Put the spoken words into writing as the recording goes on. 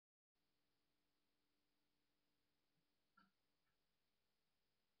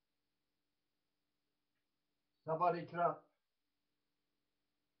Somebody clap.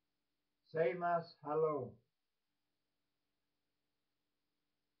 Same as hello.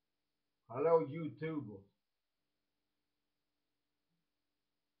 Hello, YouTubers.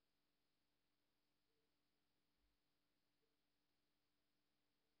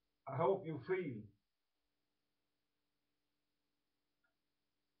 I hope you feel.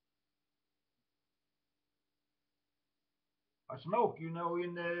 I smoke, in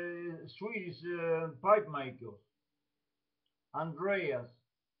Swedish pipe makers. Andreas,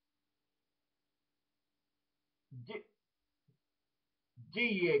 D-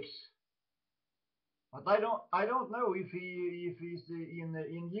 DX. But I don't know if he's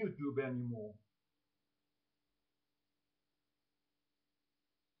in YouTube anymore.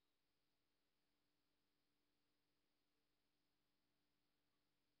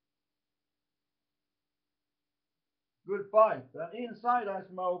 Good pipe. And inside I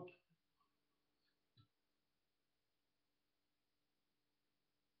smoke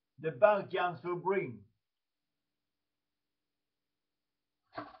the Balkan Supreme.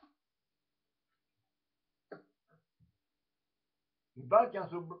 The Balkan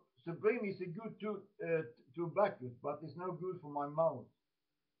Supreme is a good tobacco, but it's no good for my mouth.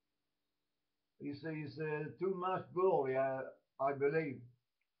 It's too much burly, I believe.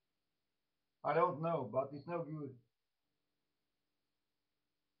 I don't know, but it's no good.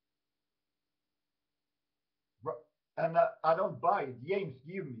 And I don't buy it. James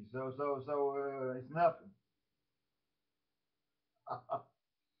give me, so it's nothing.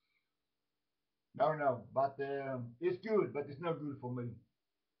 No, no, but it's good, but it's no good for me.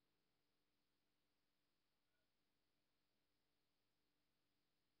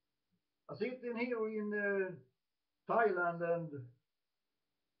 I sit in here in Thailand and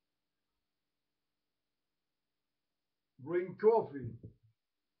drink coffee,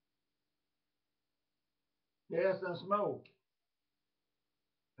 yes, and smoke,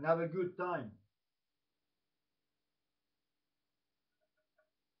 and have a good time.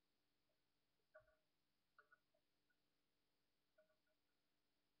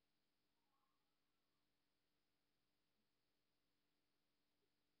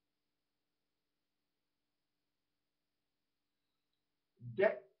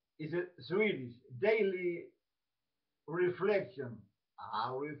 That is a Swedish daily reflection.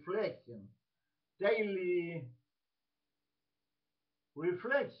 Reflection. Daily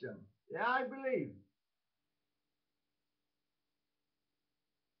reflection. Yeah, I believe.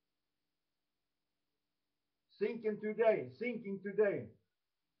 Thinking today.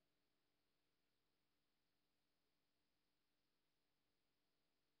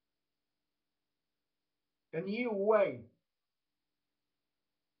 A new way.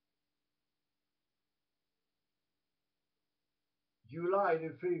 July the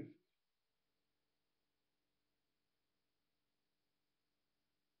 5th.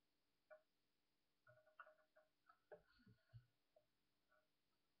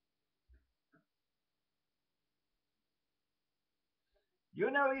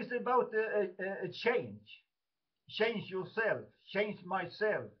 It's about a change. Change yourself. Change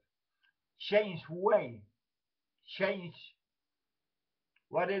myself. Change way. Change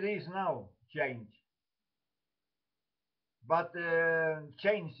what it is now. Change. But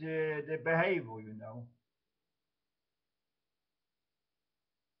change the behavior.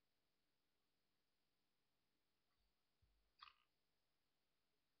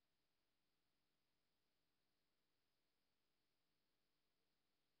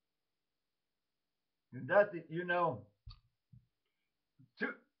 And that,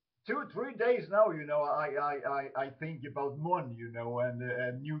 two, 3 days now, I think about money, and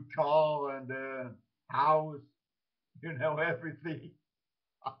a new car and house, everything.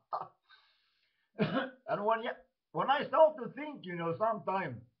 And when I start to think,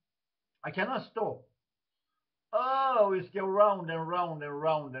 sometimes I cannot stop. Oh, it's go round and round and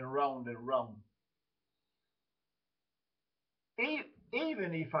round and round and round.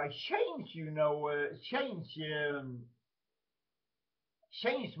 Even if I change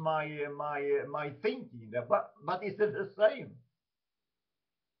my thinking, but it's the same.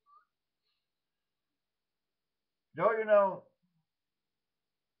 So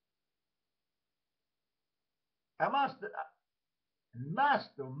I must,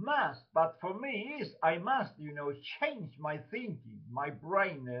 but for me is I must change my thinking, my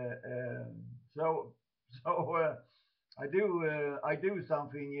brain. So so I do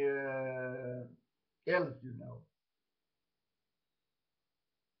something else.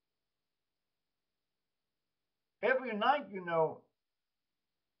 Every night,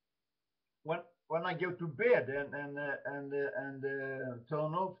 when when I go to bed and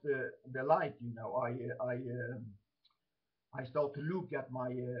turn off the light, I start to look at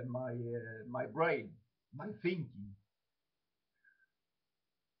my brain, my thinking,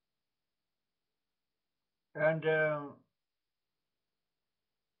 and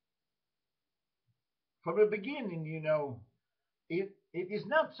from the beginning, it is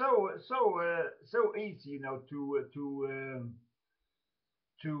not so easy,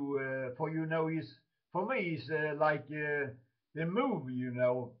 to for is for me is like the movie,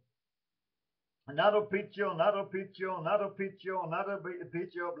 another picture, another picture, another picture, another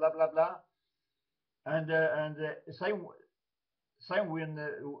picture, blah blah blah, and same with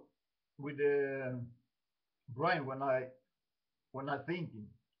the brain when I thinking.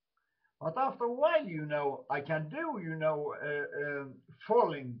 But after a while, I can do,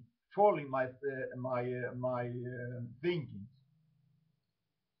 falling, falling my thinking.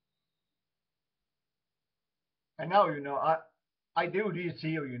 And now, I do this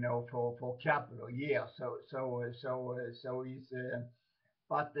here, for couple of years. So it's,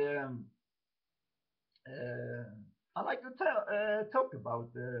 but uh, I like to talk about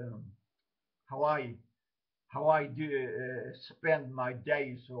how I how I do spend my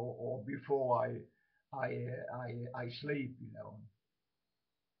days or before I sleep,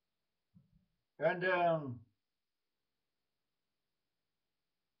 and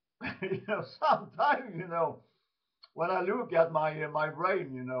sometimes, when I look at my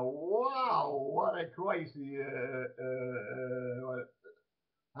brain, wow, what a crazy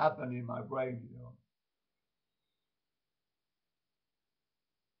happened in my brain,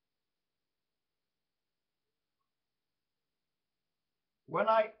 When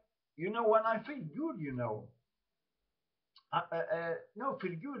when I feel good, no,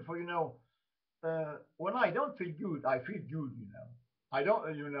 feel good for when I don't feel good, I feel good, I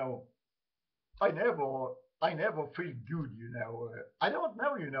don't, I never, I never feel good, I don't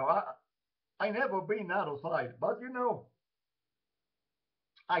know, I never been outside, but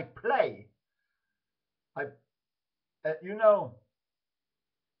I play, I, uh, you know,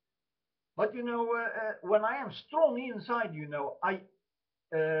 but when I am strong inside,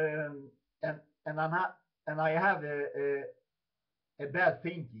 um, and I'm not, and I have a bad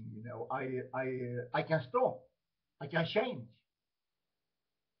thinking, I can stop, I can change,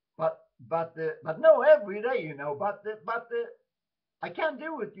 but no every day, but I can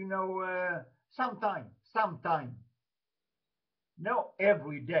do it, sometime, no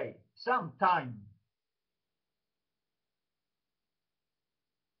every day, sometime.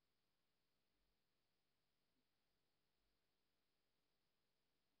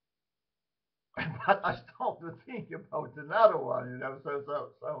 But I start to think about another one,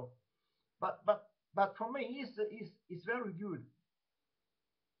 so. But for me, it's very good.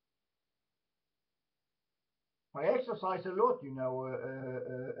 I exercise a lot,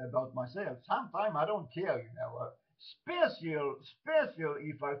 about myself. Sometimes I don't care, special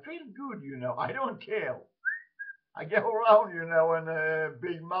if I feel good, I don't care. I go around, and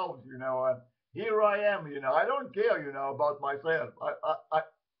big mouth, and here I am, I don't care, about myself.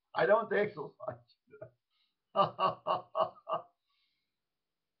 I don't exercise.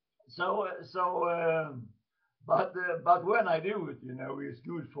 So, but when I do it, it's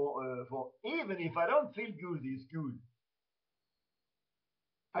good for even if I don't feel good, it's good.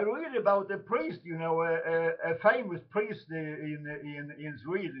 I read about a priest, a famous priest in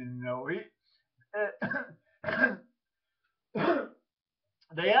Sweden. Uh,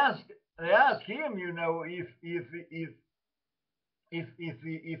 they ask they ask him,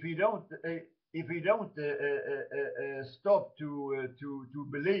 if he don't if he don't stop to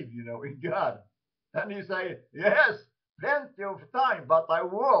believe, in God, and he say yes, plenty of time, but I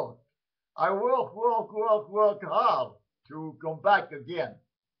work hard to come back again.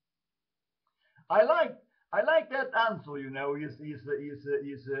 I like I like that answer.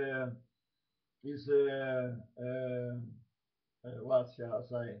 What shall I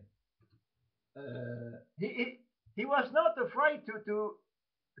say? He was not afraid to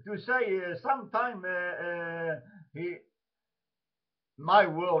say sometime he my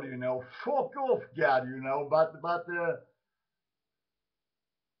word, fuck off, God,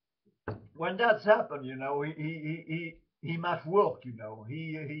 when that's happened, he must work, he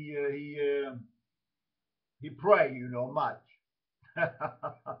pray, much.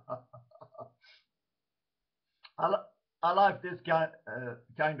 I, li- I like this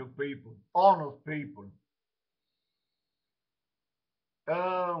kind of people, honest people.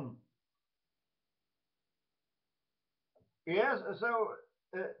 Um, yes, so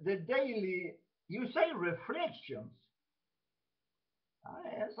the daily, you say reflections.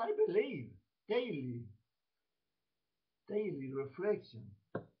 Yes, I believe. daily, daily reflection.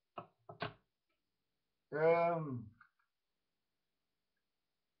 Um,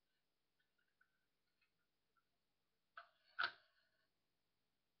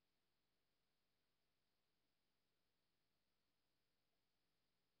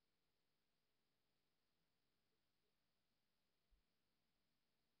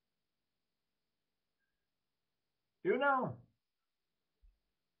 you know,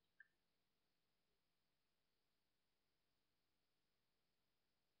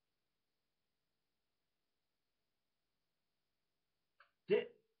 the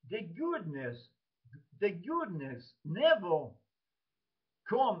the goodness, the goodness never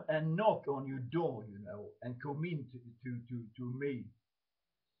come and knock on your door, and come in to me.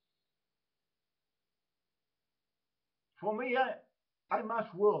 For me, I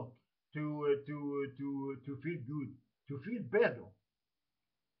must work to feel good, to feel better.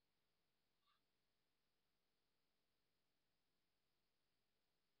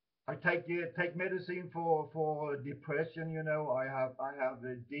 I take medicine for depression. I have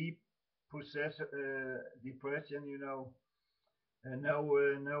a deep depression. No no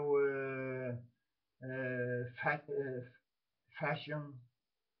fashion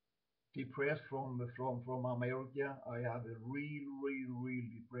depressed from America. I have a real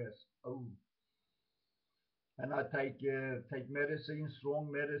depressed. Oh, and I take medicine,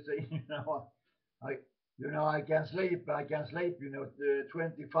 strong medicine. I I can sleep. I can sleep.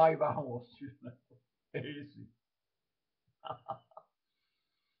 25 hours. Easy.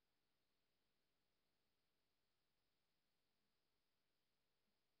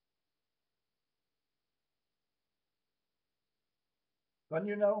 But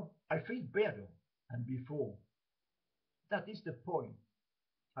I feel better than before. That is the point.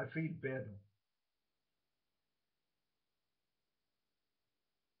 I feel better.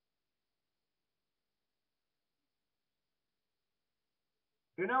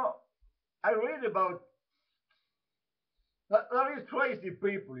 You know, I read about there is crazy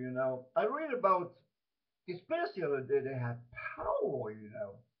people. I read about especially that they have power.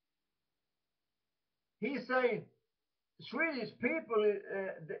 He say Swedish people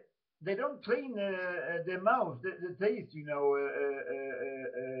they don't clean their mouth, the teeth.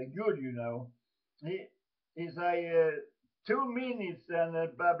 Good. He he say 2 minutes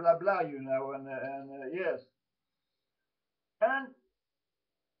and blah blah blah. And yes, and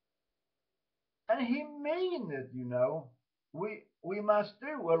and he mean it. We must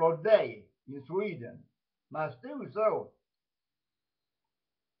do, well, or they in Sweden must do so.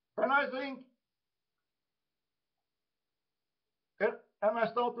 And I think, and, and I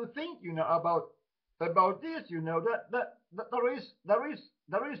start to think, about this, that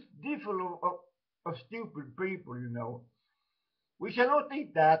there is different of stupid people. We shall not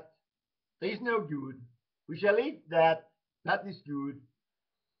eat that. That is no good. We shall eat that. That is good.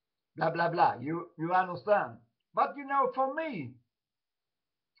 Blah blah blah. You understand? But for me,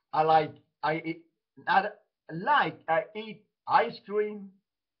 I like I eat, I I eat ice cream,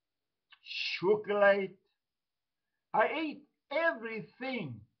 chocolate. I eat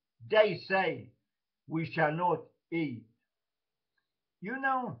everything they say we shall not eat. You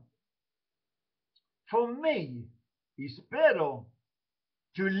know, for me, it's better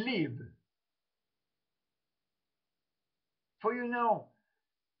to live. For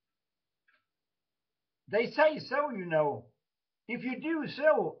they say so. If you do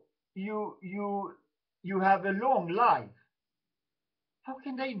so, you have a long life. How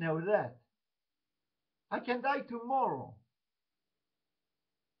can they know that? I can die tomorrow.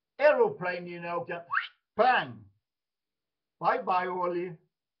 Aeroplane, can bang. Bye bye, Ollie.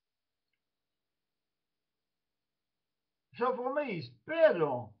 So for me, it's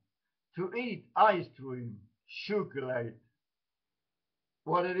better to eat ice cream, chocolate,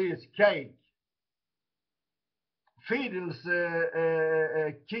 what it is, cake, Fiddle's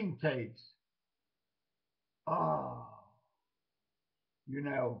king cakes. Ah, you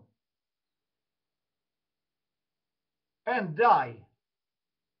know, and die.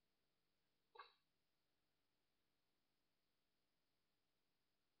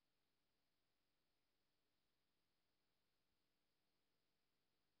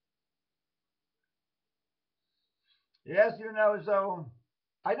 Yes, so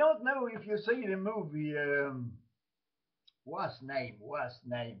I don't know if you see the movie, what's name?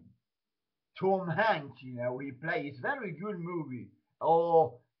 Tom Hanks, he plays very good movie.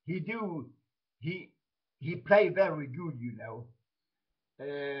 Or he do, he, he play very good.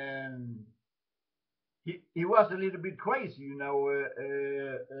 Um, he was a little bit crazy.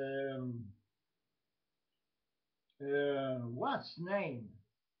 What's name?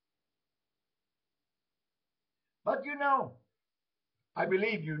 But I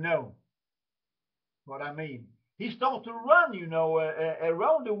believe you know what I mean. He started to run,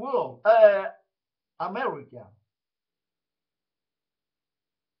 around the world, America,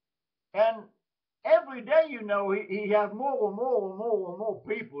 and every day, he have more and more and more and more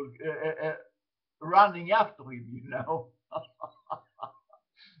people running after him.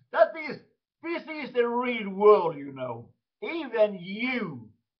 That is, this is the real world. Even you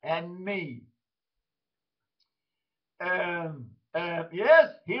and me. Yes,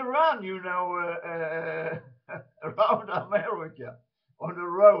 he ran, around America on the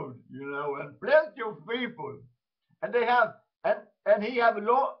road, and plenty of people, and they have, and he have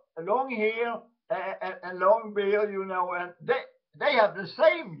long hair and long beard, and they have the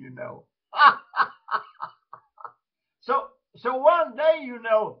same. So so one day,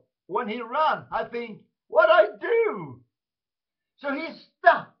 when he ran, I think, what I do? So he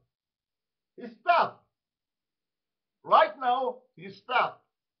stopped. He stopped. Right now, he stopped.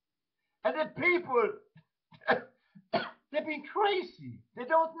 And the people, they've been crazy. They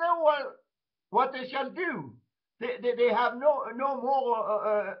don't know what they shall do. They have no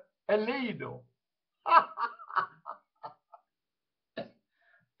more a leader.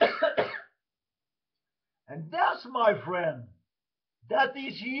 And that's, my friend, that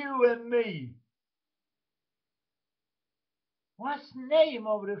is you and me. What's the name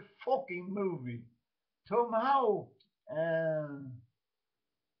of the fucking movie? Tom How?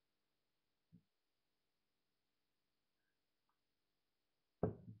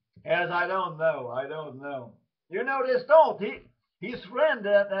 Yes, I don't know. I don't know. They start, his friend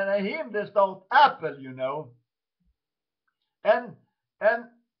and him, they start Apple, and and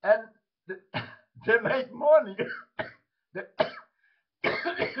and they make money.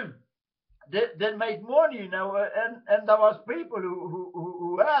 they, they make money, and there was people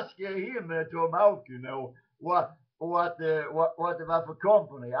who asked him to out, what it was for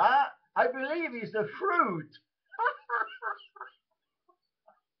company. I believe it's a fruit.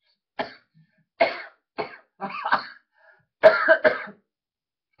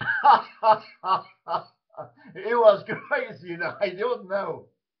 It was crazy, I don't know.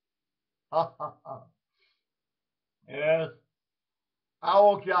 Yes.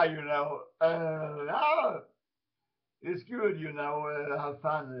 Okay, it's good, have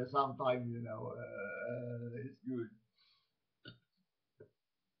fun sometimes, it's good.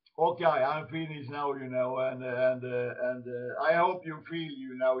 Okay, I'm finished now, and I hope you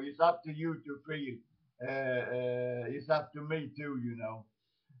feel, it's up to you to feel. It's up to me too.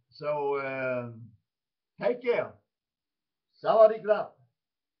 So take care. Sawadee krap.